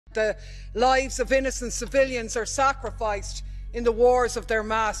The lives of innocent civilians are sacrificed in the wars of their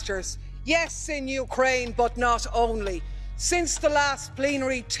masters. Yes, in Ukraine, but not only. Since the last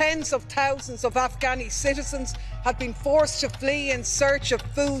plenary, tens of thousands of Afghani citizens have been forced to flee in search of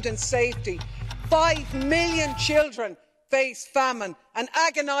food and safety. 5 million children face famine, an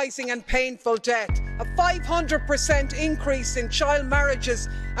agonising and painful death, a 500% increase in child marriages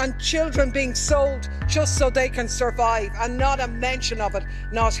and children being sold just so they can survive, and not a mention of it.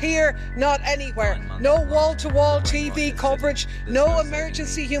 Not here, not anywhere. No wall-to-wall TV coverage, no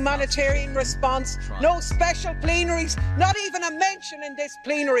emergency humanitarian response, no special plenaries, not even a mention in this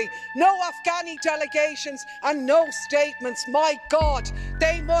plenary, no Afghani delegations and no statements. My God,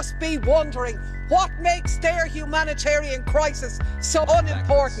 they must be wondering, what makes their humanitarian crisis so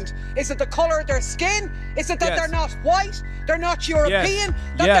unimportant? Is it the colour of their skin? Is it that they're not white? They're not European?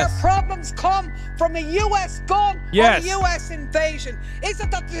 That their problems come from a US gun or a US invasion? Is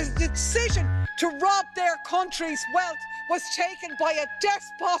it that the decision to rob their country's wealth was taken by a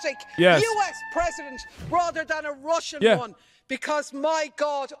despotic US president rather than a Russian one? Because, my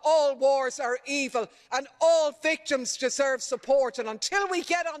God, all wars are evil and all victims deserve support. And until we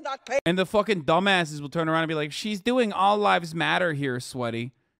get on that page... And the fucking dumbasses will turn around and be like, she's doing all lives matter here,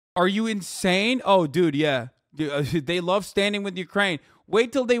 sweaty. Are you insane? Oh, dude, yeah. Dude, they love standing with Ukraine.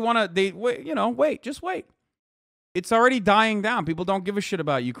 Wait till they want to... Wait, you know, wait. Just wait. It's already dying down. People don't give a shit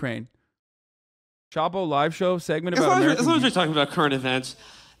about Ukraine. Chapo live show segment about American... As long as you're talking about current events,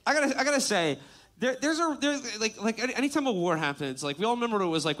 I gotta say... There's like anytime a war happens, like we all remember what it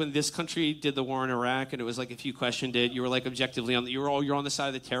was like when this country did the war in Iraq, and it was like if you questioned it, you were like objectively you're on the side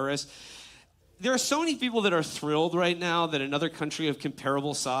of the terrorists. There are so many people that are thrilled right now that another country of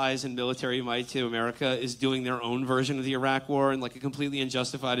comparable size and military might to America is doing their own version of the Iraq war and like a completely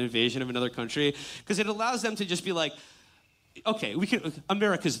unjustified invasion of another country, because it allows them to just be like, okay,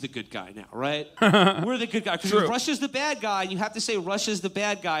 America's the good guy now, right? We're the good guy. Because Russia's the bad guy, and you have to say Russia's the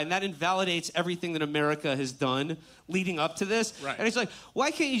bad guy, and that invalidates everything that America has done leading up to this. Right. And it's like,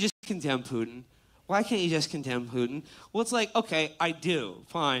 why can't you just condemn Putin? Why can't you just condemn Putin? Well, it's like, okay, I do.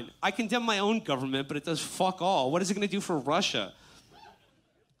 Fine. I condemn my own government, but it does fuck all. What is it going to do for Russia?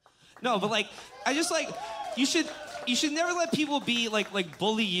 No, but like, I just like, you should never let people be like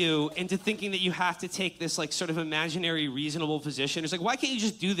bully you into thinking that you have to take this like sort of imaginary reasonable position. It's like, why can't you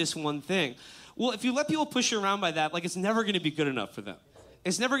just do this one thing? Well, if you let people push you around by that, like it's never going to be good enough for them.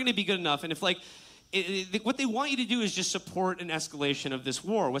 It's never going to be good enough. And if like what they want you to do is just support an escalation of this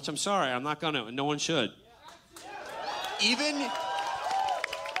war, which I'm sorry, I'm not going to, and no one should. Even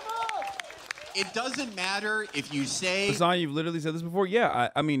it doesn't matter if you say... Hasan, you've literally said this before. Yeah,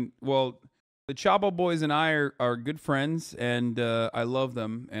 I mean, well... The Chapo boys and I are good friends, and I love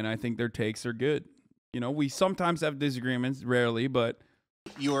them, and I think their takes are good. You know, we sometimes have disagreements, rarely, but...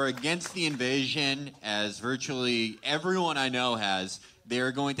 You are against the invasion, as virtually everyone I know has.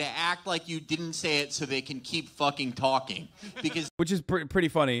 They're going to act like you didn't say it so they can keep fucking talking. Because Which is pretty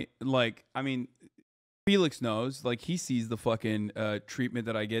funny. Like, I mean, Felix knows. Like, he sees the fucking treatment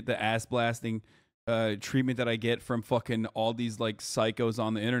that I get, the ass-blasting treatment that I get from fucking all these, like, psychos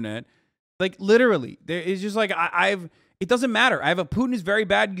on the internet. Like, literally, it's just like, it doesn't matter. I have a Putin is very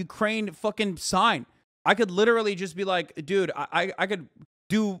bad Ukraine fucking sign. I could literally just be like, dude, I could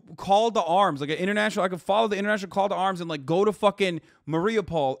do call to arms, like an international, I could follow the international call to arms and like go to fucking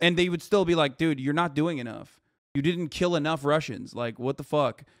Mariupol, and they would still be like, dude, you're not doing enough. You didn't kill enough Russians. Like, what the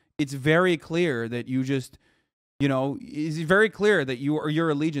fuck? It's very clear that you just, you know, it's very clear that you are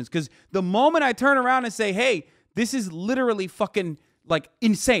your allegiance. Because the moment I turn around and say, hey, this is literally fucking... like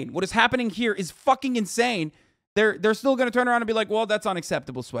insane. What is happening here is fucking insane. They're still going to turn around and be like, well, that's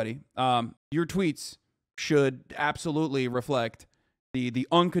unacceptable, sweaty. Your tweets should absolutely reflect the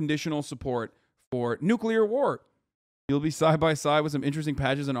unconditional support for nuclear war. You'll be side by side with some interesting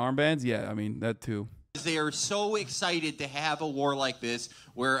patches and armbands. Yeah, I mean, that too. They are so excited to have a war like this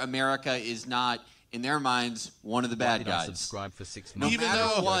where America is not, in their minds, one of the bad guys. Subscribe for 6 no months.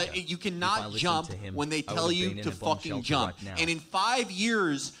 matter what, you cannot jump when they tell you to fucking jump. And in 5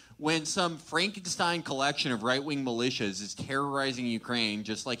 years, when some Frankenstein collection of right-wing militias is terrorizing Ukraine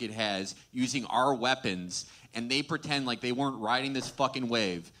just like it has, using our weapons, and they pretend like they weren't riding this fucking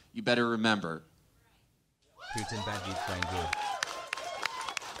wave, you better remember. Putin bad, Ukraine good.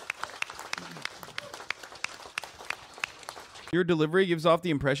 Your delivery gives off the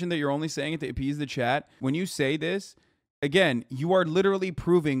impression that you're only saying it to appease the chat. When you say this, again, you are literally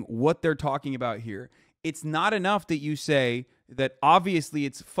proving what they're talking about here. It's not enough that you say that obviously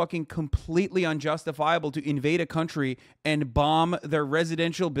it's fucking completely unjustifiable to invade a country and bomb their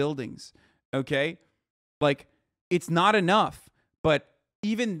residential buildings, okay? Like, it's not enough. But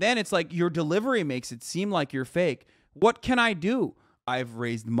even then it's like your delivery makes it seem like you're fake. What can I do? I've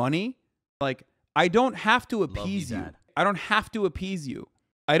raised money. Like, I don't have to appease you. I don't have to appease you.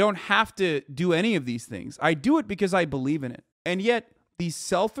 I don't have to do any of these things. I do it because I believe in it. And yet, these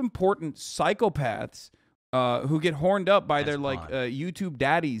self-important psychopaths who get horned up by their like YouTube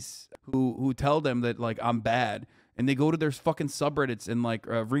daddies who tell them that like I'm bad, and they go to their fucking subreddits and like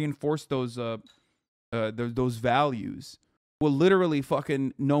reinforce those values, will literally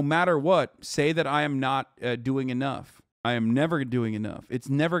fucking, no matter what, say that I am not doing enough. I am never doing enough. It's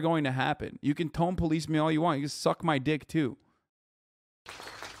never going to happen. You can tone police me all you want. You can suck my dick too.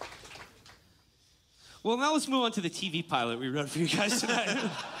 Well, now let's move on to the TV pilot we wrote for you guys tonight.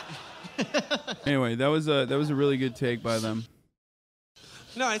 Anyway, that was a really good take by them.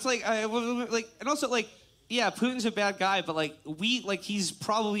 No, it's like, and also like, yeah, Putin's a bad guy, but like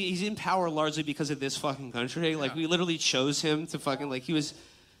he's in power largely because of this fucking country. Like we literally chose him to fucking he was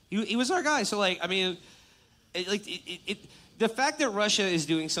our guy. So like, I mean, the fact that Russia is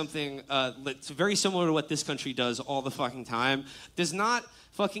doing something that's very similar to what this country does all the fucking time does not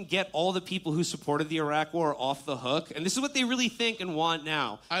fucking get all the people who supported the Iraq War off the hook. And this is what they really think and want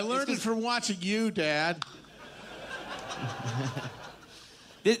now. I learned it from watching you, Dad.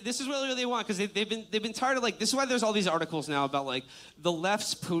 This is what they want, because they've been tired of, like, this is why there's all these articles now about, like, the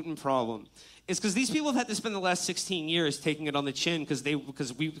left's Putin problem. It's because these people have had to spend the last 16 years taking it on the chin because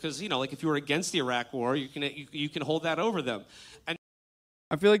you know, like, if you were against the Iraq War, you can hold that over them. And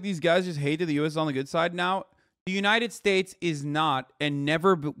I feel like these guys just hate that the U.S. is on the good side now. The United States is not and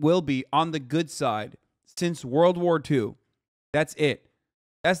never will be on the good side since World War II. That's it.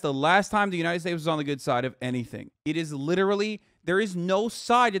 That's the last time the United States was on the good side of anything. It is literally, there is no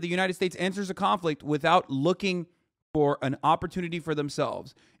side that the United States enters a conflict without looking for an opportunity for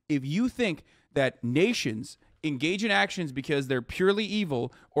themselves. If you think that nations engage in actions because they're purely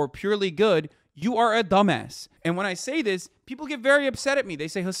evil or purely good, you are a dumbass. And when I say this, people get very upset at me. They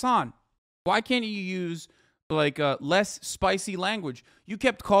say, Hasan, why can't you use like less spicy language? You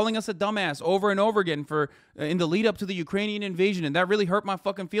kept calling us a dumbass over and over again for in the lead up to the Ukrainian invasion, and that really hurt my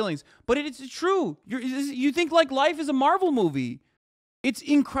fucking feelings. But it's true. You think like life is a Marvel movie. It's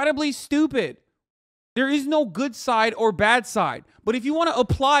incredibly stupid. There is no good side or bad side. But if you want to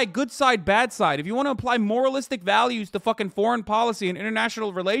apply good side, bad side, if you want to apply moralistic values to fucking foreign policy and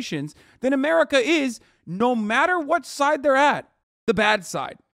international relations, then America is, no matter what side they're at, the bad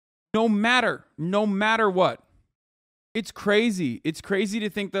side. No matter what. It's crazy. It's crazy to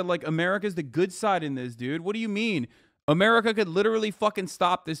think that, like, America's the good side in this, dude. What do you mean? America could literally fucking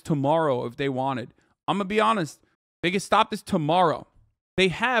stop this tomorrow if they wanted. I'm going to be honest. They could stop this tomorrow. They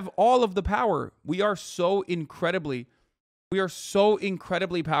have all of the power. We are so incredibly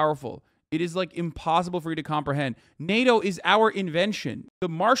powerful. It is, like, impossible for you to comprehend. NATO is our invention. The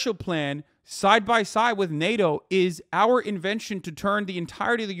Marshall Plan, side by side with NATO, is our invention to turn the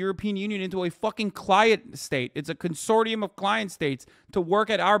entirety of the European Union into a fucking client state. It's a consortium of client states to work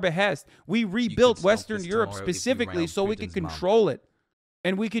at our behest. We rebuilt Western Europe specifically so we could control it.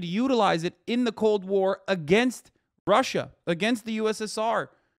 And we could utilize it in the Cold War against Russia, against the USSR,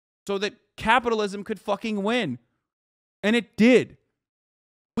 so that capitalism could fucking win. And it did.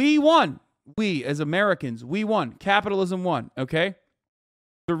 We won. We, as Americans, we won. Capitalism won, okay?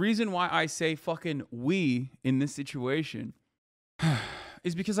 The reason why I say fucking we in this situation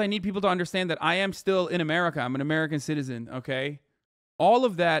is because I need people to understand that I am still in America. I'm an American citizen, okay? All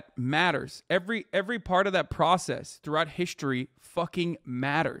of that matters. Every part of that process throughout history fucking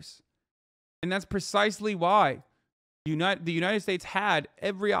matters. And that's precisely why the United States had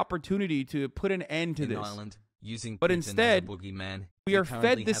every opportunity to put an end to this. But instead, we are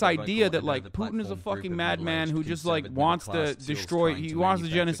fed this idea that, like, Putin is a fucking madman who just, like, wants to destroy, he wants to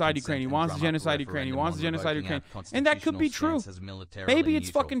genocide Ukraine, he wants to genocide Ukraine, he wants to genocide Ukraine. And that could be true. Maybe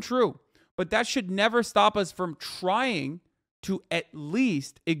it's fucking true. But that should never stop us from trying to at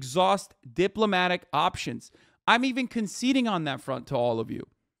least exhaust diplomatic options. I'm even conceding on that front to all of you.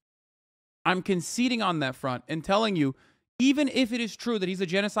 I'm conceding on that front and telling you, even if it is true that he's a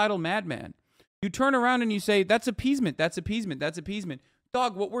genocidal madman, you turn around and you say, that's appeasement, that's appeasement, that's appeasement.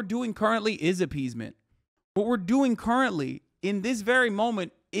 Dog, what we're doing currently is appeasement. What we're doing currently in this very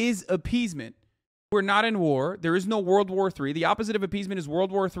moment is appeasement. We're not in war. There is no World War III. The opposite of appeasement is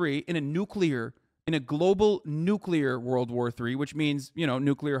World War III in a global nuclear World War III, which means, you know,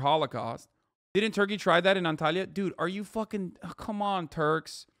 nuclear holocaust. Didn't Turkey try that in Antalya? Dude, are you fucking, oh, come on,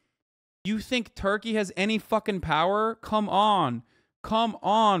 Turks. You think Turkey has any fucking power? Come on. Come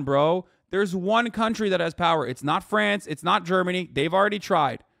on, bro. There's one country that has power. It's not France. It's not Germany. They've already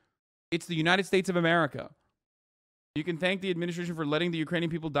tried. It's the United States of America. You can thank the administration for letting the Ukrainian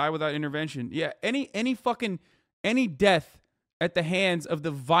people die without intervention. Yeah, any death at the hands of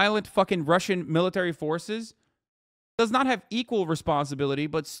the violent fucking Russian military forces does not have equal responsibility,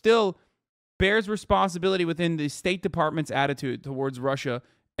 but still bears responsibility within the State Department's attitude towards Russia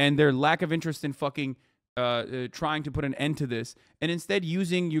and their lack of interest in fucking trying to put an end to this, and instead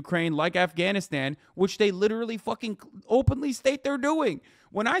using Ukraine like Afghanistan, which they literally fucking openly state they're doing.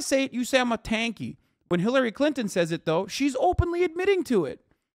 When I say it, you say I'm a tanky. When Hillary Clinton says it, though, she's openly admitting to it.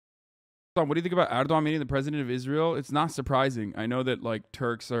 So what do you think about Erdogan meeting the president of Israel? It's not surprising. I know that like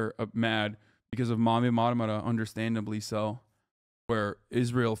Turks are mad because of Mavi Marmara, understandably so, where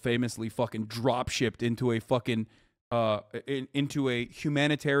Israel famously fucking drop shipped into a fucking into a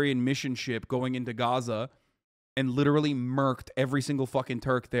humanitarian mission ship going into Gaza and literally murked every single fucking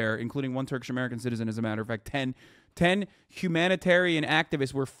Turk there, including one Turkish American citizen, as a matter of fact. 10 humanitarian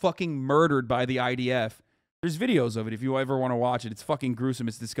activists were fucking murdered by the IDF. There's videos of it if you ever want to watch it. It's fucking gruesome.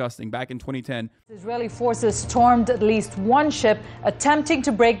 It's disgusting. Back in 2010. Israeli forces stormed at least one ship attempting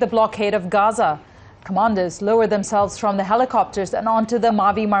to break the blockade of Gaza. Commanders lowered themselves from the helicopters and onto the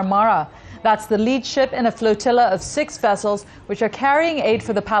Mavi Marmara. That's the lead ship in a flotilla of 6 vessels which are carrying aid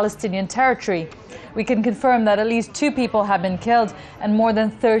for the Palestinian territory. We can confirm that at least 2 people have been killed and more than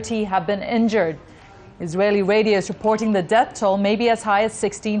 30 have been injured. Israeli radio is reporting the death toll may be as high as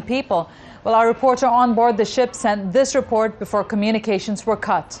 16 people. Well, our reporter on board the ship sent this report before communications were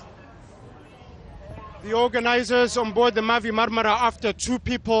cut. The organizers on board the Mavi Marmara, after 2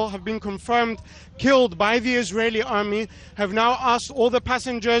 people have been confirmed killed by the Israeli army, have now asked all the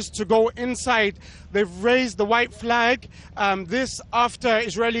passengers to go inside. They've raised the white flag. This after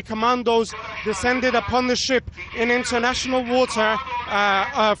Israeli commandos descended upon the ship in international water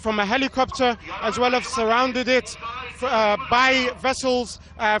from a helicopter, as well as surrounded it by vessels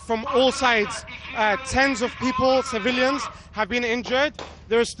from all sides. Tens of people, civilians, have been injured.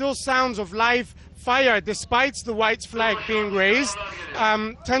 There are still sounds of live fire despite the white flag being raised.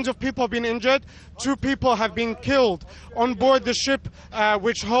 Tens of people have been injured. 2 people have been killed on board the ship,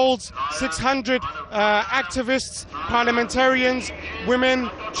 which holds 600 activists, parliamentarians, women,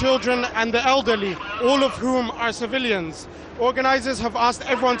 children, and the elderly, all of whom are civilians. Organizers have asked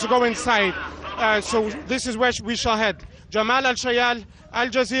everyone to go inside. So this is where we shall head. Jamal Al-Shayal, Al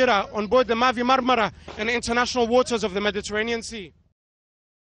Jazeera, on board the Mavi Marmara in international waters of the Mediterranean Sea.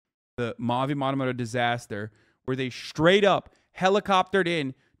 The Mavi Marmara disaster, where they straight up helicoptered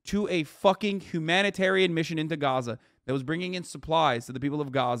in to a fucking humanitarian mission into Gaza that was bringing in supplies to the people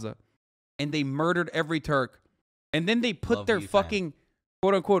of Gaza, and they murdered every Turk. And then they put their fucking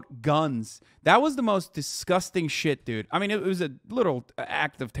quote-unquote guns. That was the most disgusting shit, dude. I mean, it was a little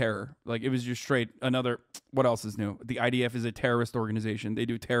act of terror. Like, it was just straight another, what else is new? The IDF is a terrorist organization. They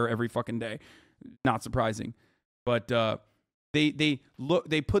do terror every fucking day. Not surprising. But they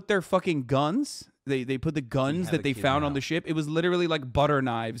put their fucking guns, they put the guns that they found on the ship. It was literally like butter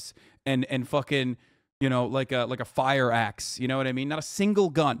knives and fucking, you know, like a fire axe. You know what I mean? Not a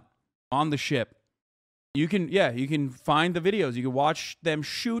single gun on the ship. You can find the videos. You can watch them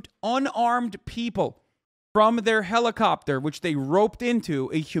shoot unarmed people from their helicopter, which they roped into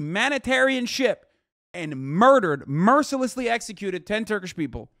a humanitarian ship and mercilessly executed 10 Turkish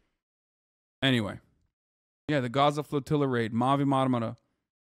people. Anyway, yeah, the Gaza Flotilla raid, Mavi Marmara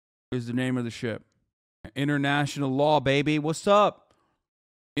is the name of the ship. International law, baby. What's up?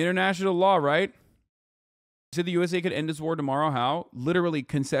 International law, right? You said the USA could end this war tomorrow. How? Literally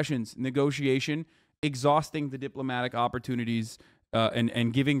concessions, negotiation, exhausting the diplomatic opportunities,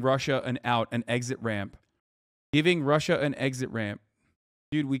 and giving Russia an exit ramp. Giving Russia an exit ramp.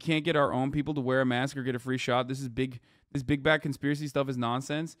 Dude, we can't get our own people to wear a mask or get a free shot. This big bad conspiracy stuff is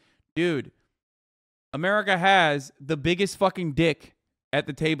nonsense. Dude, America has the biggest fucking dick at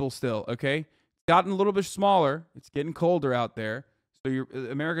the table still, okay? It's gotten a little bit smaller. It's getting colder out there. So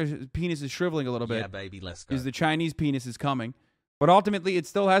America's penis is shriveling a little bit. Yeah, baby, let's go. Because the Chinese penis is coming. But ultimately, it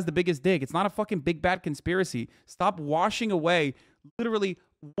still has the biggest dick. It's not a fucking big bad conspiracy. Stop washing away literally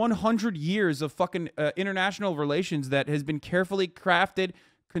 100 years of fucking international relations that has been carefully crafted,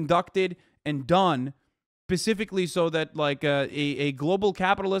 conducted, and done specifically so that like a global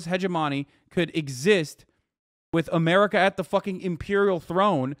capitalist hegemony could exist with America at the fucking imperial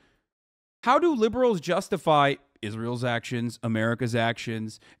throne. How do liberals justify Israel's actions, America's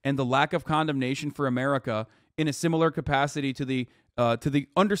actions, and the lack of condemnation for America in a similar capacity to the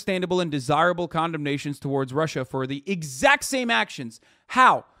understandable and desirable condemnations towards Russia for the exact same actions?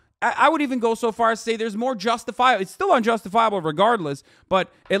 How? I would even go so far as to say there's more justifiable. It's still unjustifiable regardless,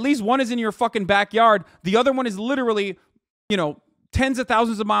 but at least one is in your fucking backyard. The other one is literally, you know, tens of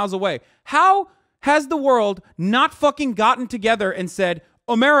thousands of miles away. How has the world not fucking gotten together and said,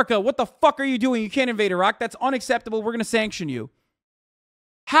 America, what the fuck are you doing? You can't invade Iraq. That's unacceptable. We're going to sanction you.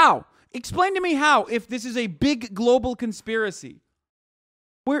 How? Explain to me how, if this is a big global conspiracy.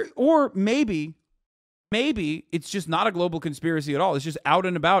 Or maybe it's just not a global conspiracy at all. It's just out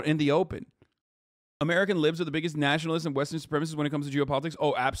and about in the open. American libs are the biggest nationalists and Western supremacists when it comes to geopolitics?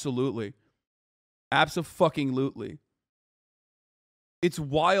 Oh, absolutely. Abso-fucking-lutely. It's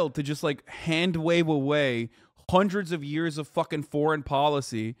wild to just like hand wave away hundreds of years of fucking foreign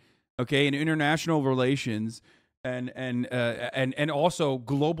policy, okay, and international relations and also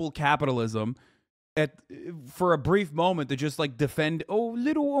global capitalism for a brief moment to just like defend, oh,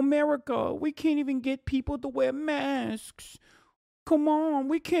 little America, we can't even get people to wear masks. Come on,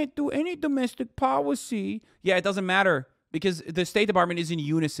 we can't do any domestic policy. Yeah, it doesn't matter because the State Department is in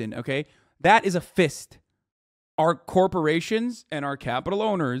unison, okay? That is a fist. Our corporations and our capital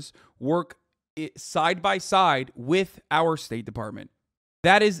owners work side by side with our State Department.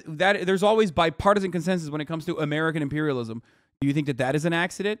 There's always bipartisan consensus when it comes to American imperialism. Do you think that is an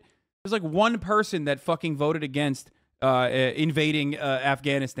accident? There's like one person that fucking voted against invading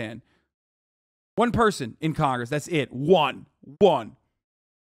Afghanistan. One person in Congress. That's it. One.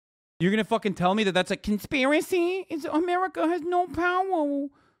 You're going to fucking tell me that that's a conspiracy? America has no power.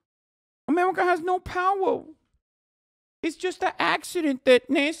 America has no power. It's just an accident that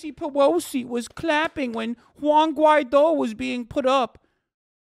Nancy Pelosi was clapping when Juan Guaido was being put up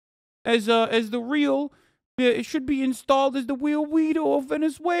as the real, it should be installed as the real leader of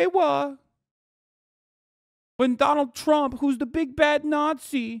Venezuela. When Donald Trump, who's the big bad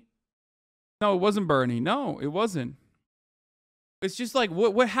Nazi. No, it wasn't Bernie. No, it wasn't. It's just like,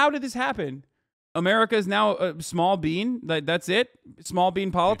 how did this happen? America is now a small bean. That's it? Small bean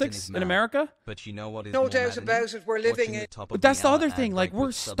politics in America? But you know what is no doubt about it. We're living in... But that's the other thing. Like,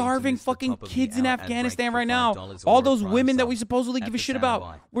 we're starving fucking kids in Afghanistan right now. All those women that we supposedly give a shit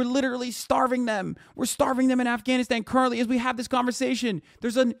about. We're literally starving them. We're starving them in Afghanistan currently as we have this conversation.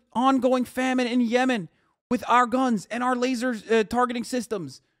 There's an ongoing famine in Yemen with our guns and our laser targeting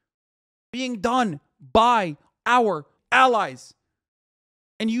systems being done by our allies.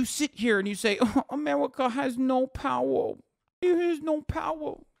 And you sit here and you say, oh, America has no power. There is no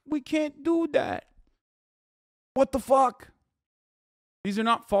power. We can't do that. What the fuck? These are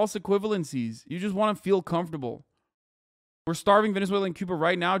not false equivalencies. You just want to feel comfortable. We're starving Venezuela and Cuba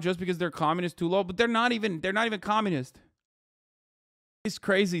right now just because they're communist too low, but they're not even communist. It's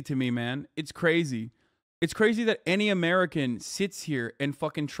crazy to me, man. It's crazy. It's crazy that any American sits here and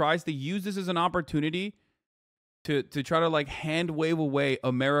fucking tries to use this as an opportunity to try to like hand wave away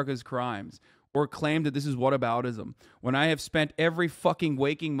America's crimes or claim that this is whataboutism. When I have spent every fucking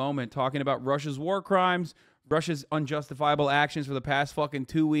waking moment talking about Russia's war crimes, Russia's unjustifiable actions for the past fucking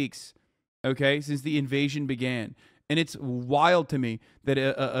 2 weeks, okay, since the invasion began. And it's wild to me that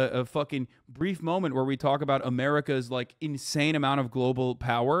a fucking brief moment where we talk about America's like insane amount of global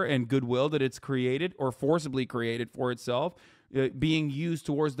power and goodwill that it's created or forcibly created for itself, being used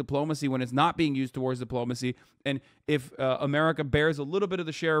towards diplomacy when it's not being used towards diplomacy. And if America bears a little bit of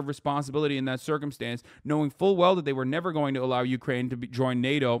the share of responsibility in that circumstance, knowing full well that they were never going to allow Ukraine to join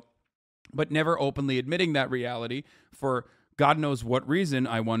NATO, but never openly admitting that reality for God knows what reason,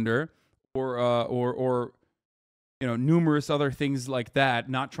 I wonder, or you know, numerous other things like that,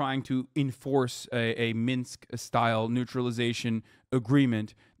 not trying to enforce a Minsk-style neutralization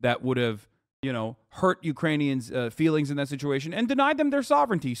agreement that would have, you know, hurt Ukrainians' feelings in that situation and denied them their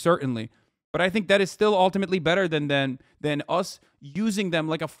sovereignty, certainly. But I think that is still ultimately better than us using them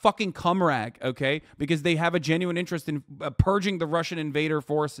like a fucking cum rag, okay? Because they have a genuine interest in purging the Russian invader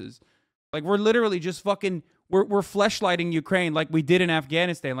forces. Like, we're literally just fucking, we're fleshlighting Ukraine like we did in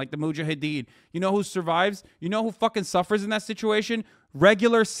Afghanistan, like the Mujahideen. You know who survives? You know who fucking suffers in that situation?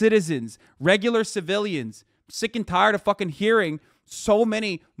 Regular citizens, regular civilians. Sick and tired of fucking hearing so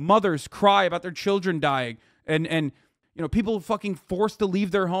many mothers cry about their children dying and you know, people fucking forced to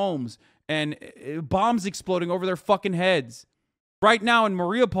leave their homes and bombs exploding over their fucking heads. Right now in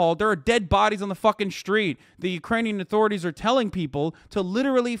Mariupol, there are dead bodies on the fucking street. The Ukrainian authorities are telling people to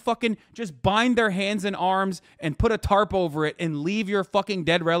literally fucking just bind their hands and arms and put a tarp over it and leave your fucking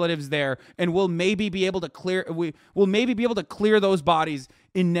dead relatives there, and we'll maybe be able to clear those bodies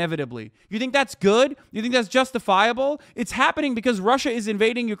inevitably. You think that's good? You think that's justifiable? It's happening because Russia is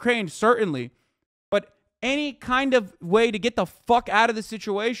invading Ukraine, certainly. But any kind of way to get the fuck out of the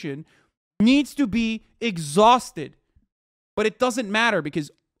situation needs to be exhausted. But it doesn't matter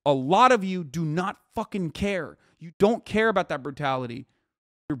because a lot of you do not fucking care. You don't care about that brutality.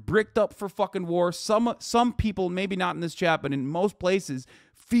 You're bricked up for fucking war. Some people, maybe not in this chat, but in most places,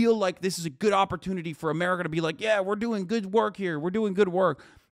 feel like this is a good opportunity for America to be like, yeah, we're doing good work here. We're doing good work.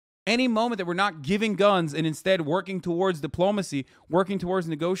 Any moment that we're not giving guns and instead working towards diplomacy, working towards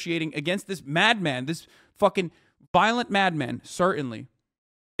negotiating against this madman, this fucking violent madman, certainly,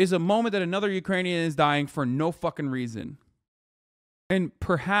 is a moment that another Ukrainian is dying for no fucking reason. And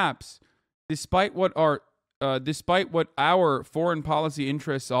perhaps, despite what our foreign policy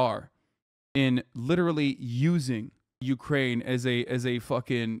interests are in literally using Ukraine as a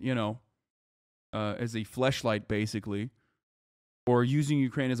fucking, you know, as a fleshlight, basically, or using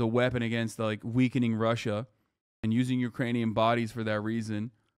Ukraine as a weapon against like weakening Russia and using Ukrainian bodies for that reason,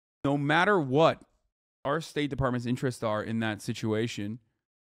 no matter what our State Department's interests are in that situation,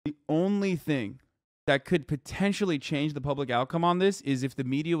 the only thing that could potentially change the public outcome on this is if the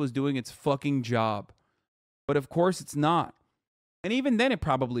media was doing its fucking job. But of course it's not. And even then it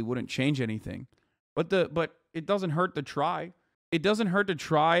probably wouldn't change anything. But it doesn't hurt to try. It doesn't hurt to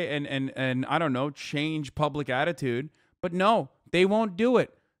try and I don't know, change public attitude. But no, they won't do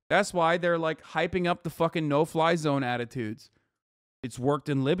it. That's why they're like hyping up the fucking no-fly zone attitudes. It's worked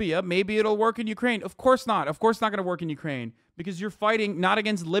in Libya. Maybe it'll work in Ukraine. Of course not. Of course not going to work in Ukraine. Because you're fighting not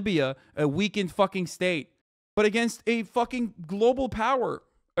against Libya, a weakened fucking state, but against a fucking global power,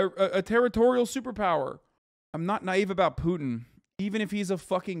 a territorial superpower. I'm not naive about Putin. Even if he's a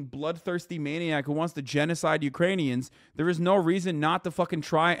fucking bloodthirsty maniac who wants to genocide Ukrainians, there is no reason not to fucking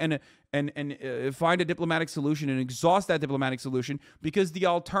try and find a diplomatic solution and exhaust that diplomatic solution, because the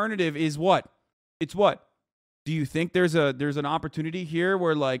alternative is what? It's what? Do you think there's an opportunity here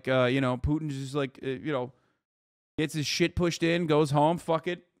where like you know, Putin's just like you know, gets his shit pushed in, goes home, fuck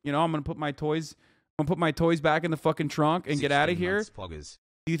it, you know, I'm gonna put my toys back in the fucking trunk and get out of here?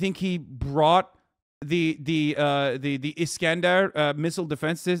 Do you think he brought the Iskander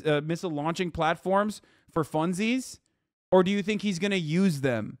missile launching platforms for funsies, or do you think he's gonna use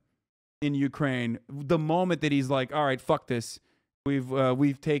them in Ukraine the moment that he's like, all right, fuck this,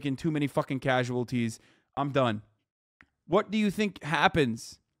 we've taken too many fucking casualties, I'm done? What do you think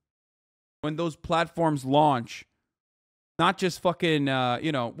happens when those platforms launch? Not just fucking,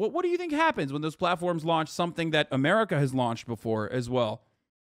 you know, what do you think happens when those platforms launch something that America has launched before as well?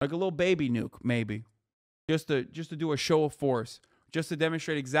 Like a little baby nuke, maybe. Just to do a show of force. Just to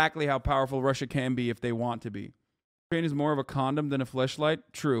demonstrate exactly how powerful Russia can be if they want to be. Ukraine is more of a condom than a fleshlight?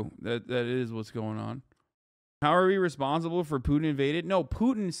 True. That is what's going on. How are we responsible for Putin invaded? No,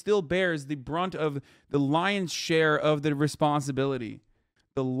 Putin still bears the brunt of the lion's share of the responsibility.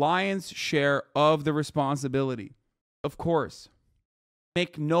 The lion's share of the responsibility. Of course.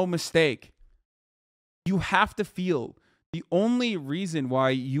 Make no mistake. You have to feel. The only reason why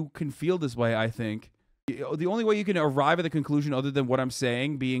you can feel this way, I think, the only way you can arrive at the conclusion other than what I'm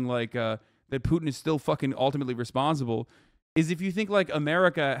saying, being like that Putin is still fucking ultimately responsible, is if you think like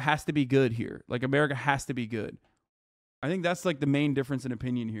America has to be good here. Like America has to be good. I think that's like the main difference in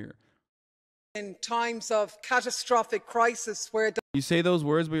opinion here. In times of catastrophic crisis where... You say those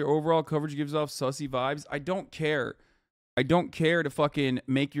words, but your overall coverage gives off sussy vibes. I don't care. I don't care to fucking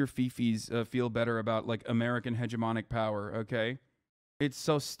make your fifis feel better about like American hegemonic power, okay? It's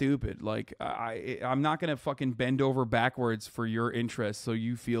so stupid. Like, I'm not going to fucking bend over backwards for your interests so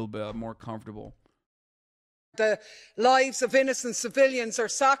you feel more comfortable. The lives of innocent civilians are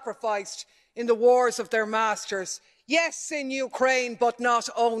sacrificed in the wars of their masters. Yes, in Ukraine, but not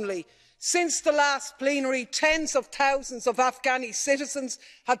only. Since the last plenary, tens of thousands of Afghani citizens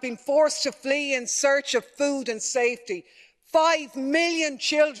have been forced to flee in search of food and safety. 5 million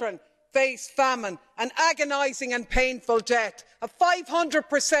children face famine, an agonising and painful death, a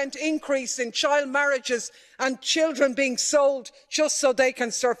 500% increase in child marriages and children being sold just so they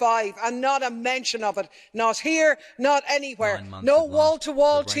can survive, and not a mention of it. Not here, not anywhere. No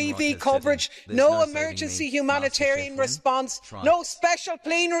wall-to-wall TV coverage, no emergency humanitarian response, no special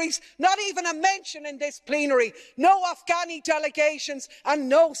plenaries, not even a mention in this plenary, no Afghani delegations and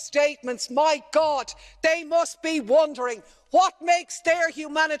no statements. My God, they must be wondering, what makes their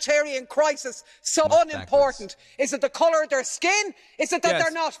humanitarian crisis so unimportant? Is it the colour of their skin? Is it that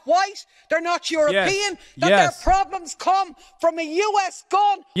they're not white? They're not European? That their problems come from a US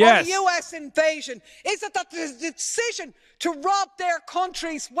gun or a US invasion? Is it that the decision to rob their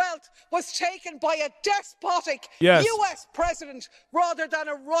country's wealth was taken by a despotic US president rather than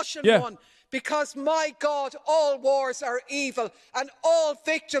a Russian one? Because, my God, all wars are evil and all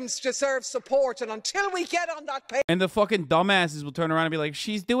victims deserve support. And until we get on that page... And the fucking dumbasses will turn around and be like,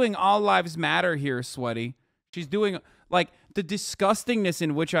 she's doing all lives matter here, sweaty. She's doing... Like, the disgustingness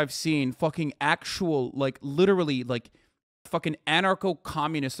in which I've seen fucking actual, like, literally, like, fucking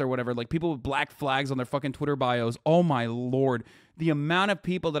anarcho-communists or whatever, like, people with black flags on their fucking Twitter bios. Oh, my Lord. the amount of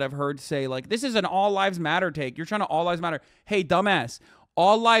people that I've heard say, like, this is an all lives matter take. You're trying to all lives matter. Hey, dumbass,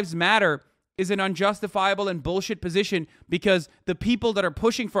 all lives matter is an unjustifiable and bullshit position because the people that are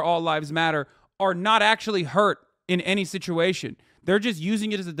pushing for all lives matter are not actually hurt in any situation. They're just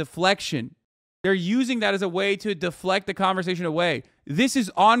using it as a deflection. They're using that as a way to deflect the conversation away. This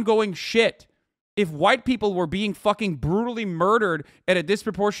is ongoing shit. If white people were being fucking brutally murdered at a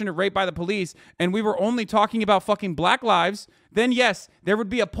disproportionate rate by the police and we were only talking about fucking black lives, then yes, there would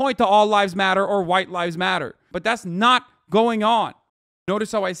be a point to all lives matter or white lives matter. But that's not going on.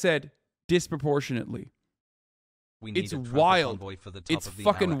 Notice how I said disproportionately. It's wild. It's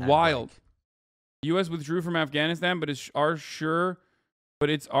fucking wild. The U.S. withdrew from Afghanistan, but it's our sure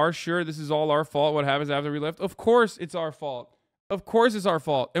this is all our fault what happens after we left. Of course it's our fault. Of course it's our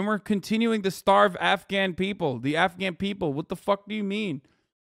fault. And we're continuing to starve Afghan people. The Afghan people. What the fuck do you mean?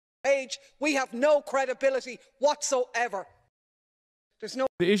 We have no credibility whatsoever.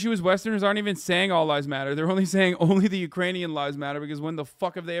 The issue is Westerners aren't even saying all lives matter. They're only saying only the Ukrainian lives matter, because when the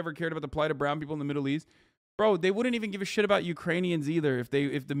fuck have they ever cared about the plight of brown people in the Middle East? Bro, they wouldn't even give a shit about Ukrainians either if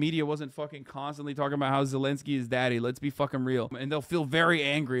the media wasn't fucking constantly talking about how Zelensky is daddy. Let's be fucking real. And they'll feel very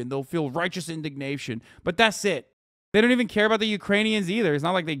angry and they'll feel righteous indignation. But that's it. They don't even care about the Ukrainians either. It's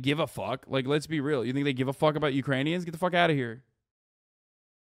not like they give a fuck. Like, let's be real. You think they give a fuck about Ukrainians? Get the fuck out of here.